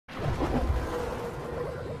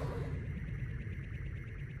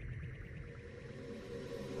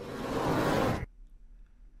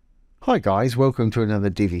Hi guys, welcome to another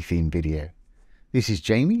Divi Theme video. This is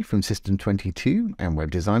Jamie from System22 and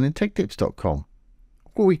webdesignandtechtips.com.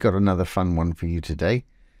 Well, we've got another fun one for you today.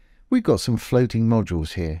 We've got some floating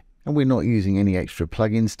modules here, and we're not using any extra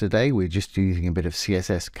plugins today. We're just using a bit of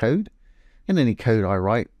CSS code, and any code I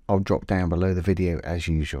write, I'll drop down below the video as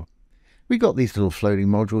usual. We've got these little floating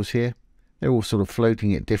modules here. They're all sort of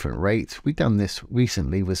floating at different rates. We've done this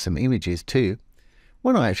recently with some images too.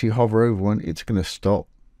 When I actually hover over one, it's going to stop,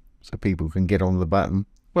 so people can get on the button.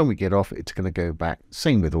 When we get off, it's going to go back.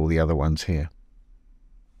 Same with all the other ones here.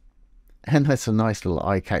 And that's a nice little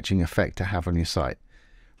eye-catching effect to have on your site.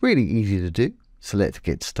 Really easy to do, so let's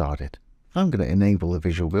get started. I'm going to enable the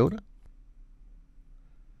Visual Builder.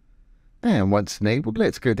 And once enabled,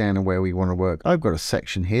 let's go down to where we want to work. I've got a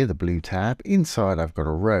section here, the blue tab. Inside I've got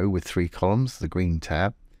a row with 3 columns, the green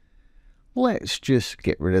tab. Let's just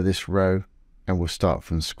get rid of this row and we'll start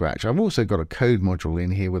from scratch. I've also got a code module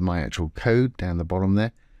in here with my actual code down the bottom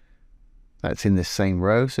there. That's in this same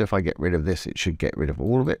row, so if I get rid of this, it should get rid of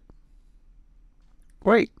all of it.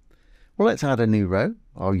 Great. Well, let's add a new row.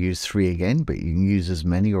 I'll use 3 again, but you can use as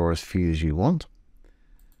many or as few as you want.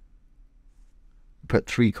 Put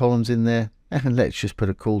 3 columns in there, and let's just put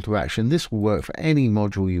a call to action. This will work for any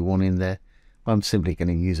module you want in there. I'm simply going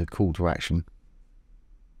to use a call to action.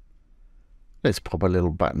 Let's pop a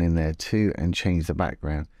little button in there too and change the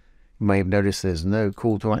background. You may have noticed there's no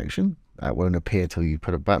call to action. That won't appear till you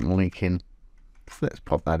put a button link in. So let's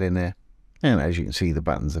pop that in there. And as you can see, the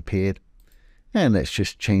buttons appeared. And let's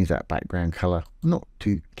just change that background color. I'm not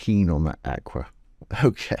too keen on that aqua.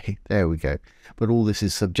 Okay, there we go. But all this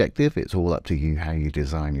is subjective. It's all up to you how you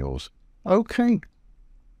design yours. Okay.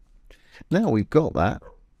 Now we've got that.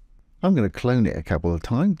 I'm going to clone it a couple of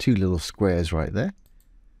times. 2 little squares right there.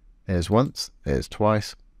 There's once, there's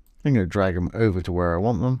twice. I'm going to drag them over to where I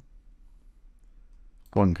want them.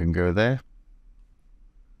 One can go there.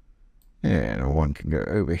 And one can go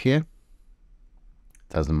over here.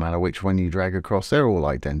 Doesn't matter which one you drag across, they're all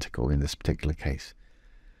identical in this particular case.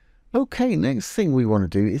 Okay, next thing we want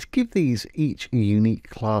to do is give these each a unique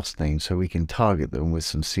class name so we can target them with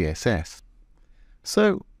some CSS.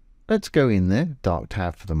 So let's go in there, dark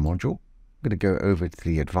tab for the module. I'm going to go over to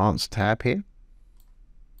the advanced tab here.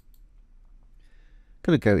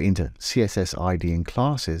 Going to go into CSS ID and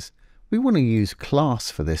classes. We want to use class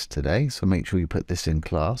for this today, so make sure you put this in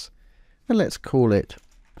class. And let's call it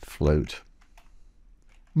float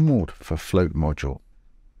mod for float module.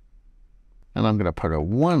 And I'm going to put a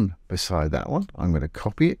 1 beside that one. I'm going to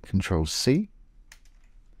copy it, Control C.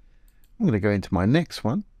 I'm going to go into my next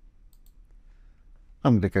one.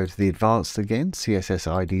 I'm going to go to the advanced again,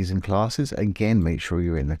 CSS IDs and classes. Again, make sure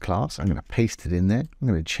you're in the class. I'm going to paste it in there. I'm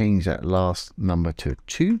going to change that last number to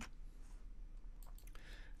 2.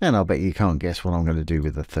 And I'll bet you can't guess what I'm going to do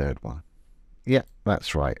with the third one. Yeah,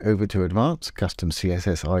 that's right. Over to advanced, custom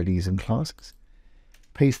CSS IDs and classes.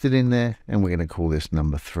 Paste it in there, and we're going to call this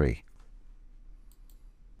number 3.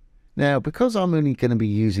 Now, because I'm only going to be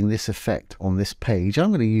using this effect on this page, I'm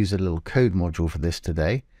going to use a little code module for this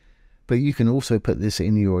today. But you can also put this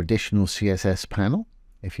in your additional CSS panel.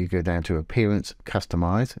 If you go down to Appearance,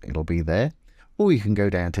 Customize, it'll be there. Or you can go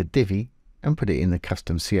down to Divi and put it in the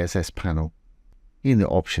Custom CSS panel in the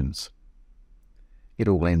Options. It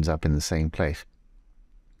all ends up in the same place.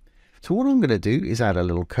 So what I'm going to do is add a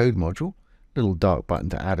little code module, little dark button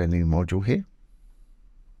to add a new module here.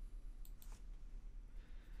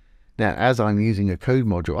 Now, as I'm using a code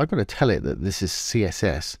module, I've got to tell it that this is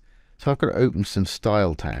CSS. So I've got to open some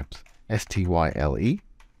style tabs. STYLE,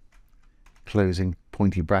 closing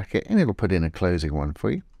pointy bracket, and it'll put in a closing one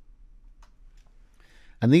for you.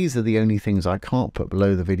 And these are the only things I can't put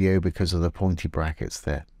below the video because of the pointy brackets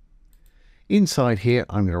there. Inside here,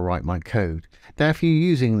 I'm going to write my code. Now, if you're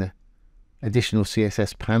using the additional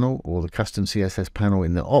CSS panel or the custom CSS panel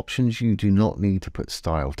in the options, you do not need to put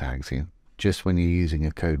style tags in, just when you're using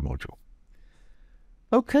a code module.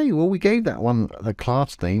 Okay, well, we gave that one the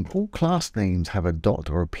class name. All class names have a dot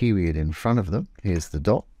or a period in front of them. Here's the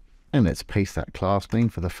dot. And let's paste that class name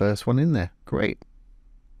for the first one in there. Great.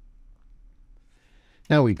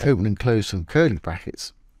 Now we open and close some curly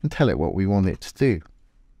brackets and tell it what we want it to do.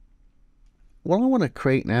 Well, I want to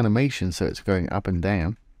create an animation so it's going up and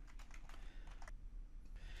down.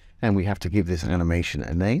 And we have to give this animation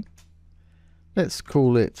a name. Let's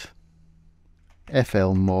call it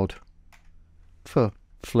FL mod for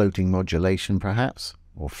floating modulation perhaps,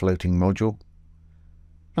 or floating module.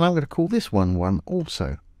 And I'm going to call this one 1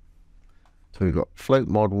 also. So we've got float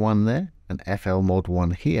mod 1 there and FL mod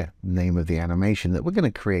 1 here, name of the animation that we're going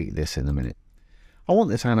to create this in a minute. I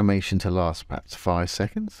want this animation to last perhaps 5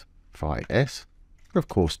 seconds, 5s. But of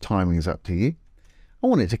course, timing is up to you. I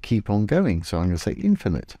want it to keep on going, so I'm going to say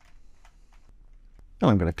infinite. And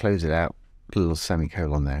I'm going to close it out with a little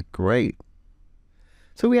semicolon there. Great.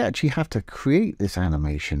 So we actually have to create this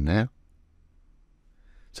animation now.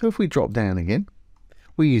 So if we drop down again,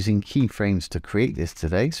 we're using keyframes to create this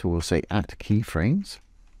today, so we'll say at keyframes.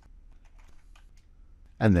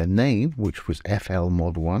 And the name, which was FL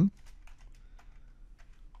Mod 1.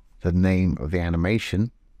 The name of the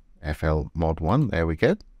animation, FL Mod 1, there we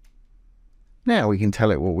go. Now we can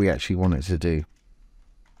tell it what we actually want it to do.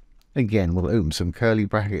 Again, we'll open some curly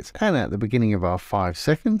brackets, and at the beginning of our 5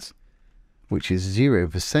 seconds, which is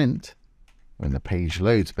 0% when the page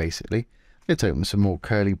loads basically, let's open some more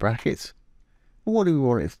curly brackets. What do we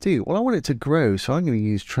want it to do? Well, I want it to grow, so I'm going to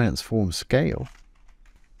use transform scale.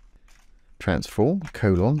 Transform,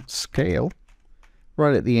 scale.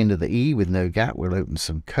 Right at the end of the E with no gap, we'll open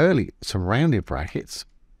some rounded brackets.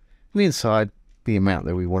 And inside, the amount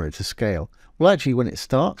that we want it to scale. Well, actually, when it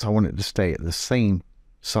starts, I want it to stay at the same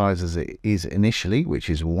size as it is initially, which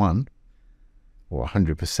is 1 or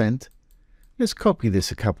 100%. Let's copy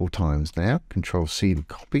this a couple times now. Control C to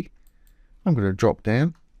copy. I'm going to drop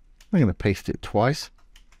down. I'm going to paste it twice.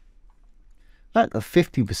 At the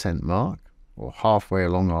 50% mark, or halfway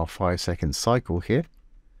along our 5-second cycle here,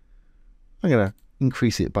 I'm going to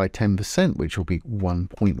increase it by 10%, which will be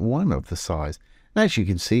 1.1 of the size. And as you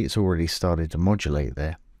can see, it's already started to modulate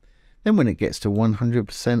there. Then when it gets to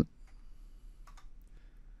 100%,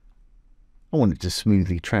 I want it to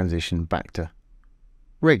smoothly transition back to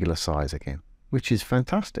regular size again, which is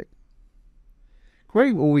fantastic.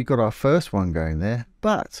 Great, well, we got our first one going there,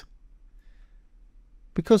 but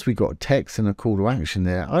because we got text and a call to action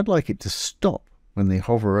there, I'd like it to stop when they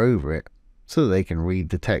hover over it so that they can read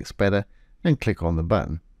the text better and click on the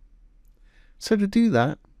button. So to do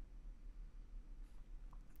that,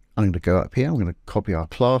 I'm going to go up here, I'm going to copy our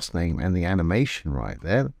class name and the animation right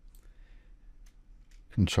there.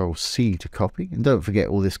 Control C to copy, and don't forget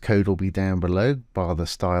all this code will be down below, bar the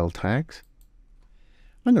style tags.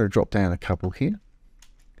 I'm going to drop down a couple here.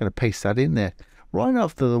 Going to paste that in there. Right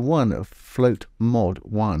after the one of float mod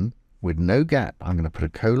 1 with no gap, I'm going to put a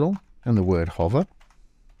colon and the word hover.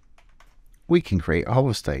 We can create a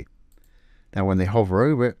hover state. Now when they hover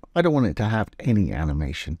over it, I don't want it to have any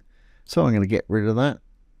animation. So I'm going to get rid of that.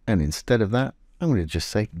 And instead of that, I'm going to just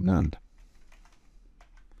say none.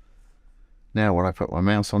 Now when I put my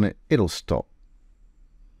mouse on it, it'll stop.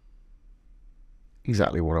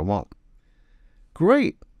 Exactly what I want.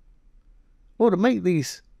 Great. Well, to make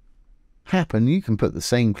these happen, you can put the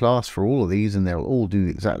same class for all of these and they'll all do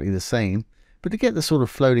exactly the same. But to get the sort of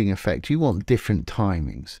floating effect, you want different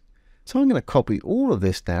timings. So I'm going to copy all of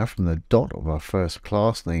this now from the dot of our first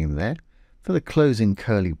class name there for the closing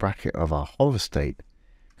curly bracket of our hover state.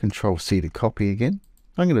 Control C to copy again.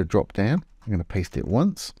 I'm going to drop down. I'm going to paste it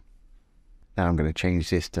once. Now I'm going to change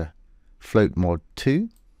this to float mod 2,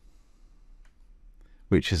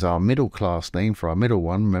 which is our middle class name for our middle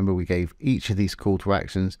one. Remember, we gave each of these call to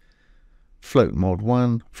actions float mod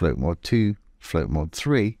 1, float mod 2, float mod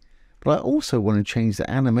 3. But I also want to change the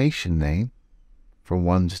animation name from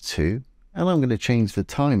 1 to 2, and I'm going to change the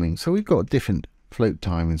timing. So we've got different float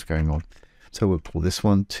timings going on. So we'll pull this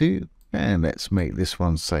one 2, and let's make this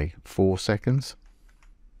one say 4 seconds.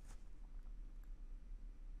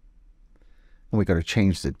 And we've got to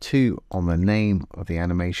change the 2 on the name of the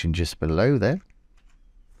animation just below there.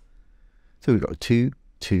 So we've got 2,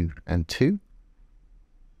 2, and 2.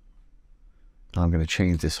 I'm going to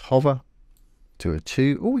change this hover to a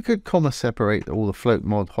 2. Or we could comma separate all the float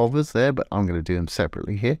mod hovers there, but I'm going to do them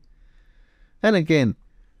separately here. And again,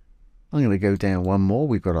 I'm going to go down one more.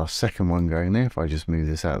 We've got our second one going there. If I just move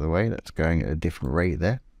this out of the way, that's going at a different rate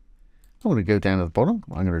there. I'm going to go down to the bottom.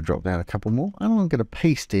 I'm going to drop down a couple more, and I'm going to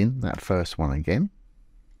paste in that first one again.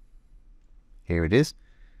 Here it is.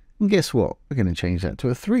 And guess what? We're going to change that to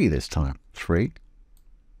a 3 this time. 3,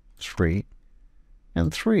 3,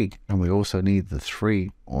 and 3. And we also need the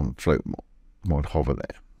 3 on float mod hover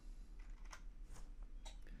there.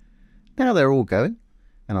 Now they're all going,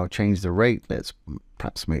 and I'll change the rate. Let's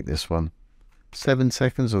perhaps make this one 7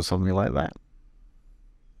 seconds or something like that.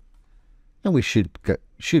 And we should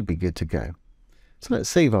be good to go. So let's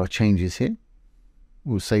save our changes here.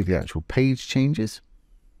 We'll save the actual page changes.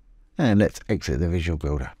 And let's exit the Visual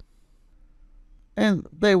Builder. And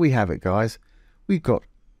there we have it, guys. We've got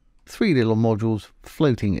 3 little modules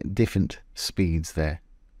floating at different speeds there.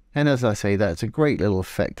 And as I say, that's a great little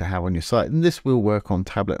effect to have on your site. And this will work on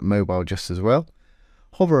tablet and mobile just as well.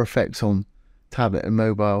 Hover effects on tablet and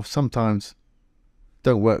mobile sometimes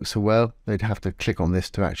don't work so well. They'd have to click on this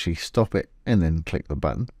to actually stop it and then click the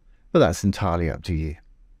button. but that's entirely up to you.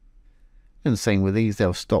 And same with these,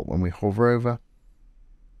 they'll stop when we hover over.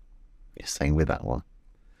 Same with that one.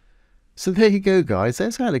 So there you go, guys.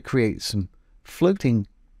 That's how to create some floating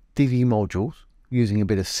Divi modules using a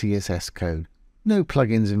bit of CSS code. No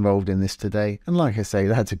plugins involved in this today, and like I say,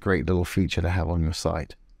 that's a great little feature to have on your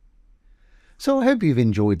site. So I hope you've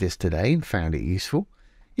enjoyed this today and found it useful.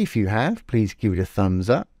 If you have, please give it a thumbs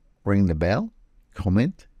up, ring the bell,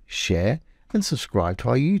 comment, share, and subscribe to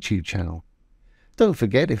our YouTube channel. Don't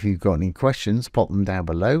forget, if you've got any questions, pop them down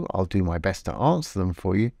below. I'll do my best to answer them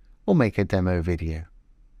for you or make a demo video.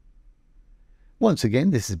 Once again,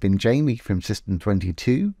 this has been Jamie from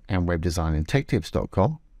System22 and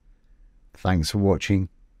webdesignandtechtips.com. Thanks for watching.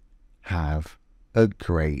 Have a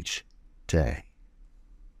great day.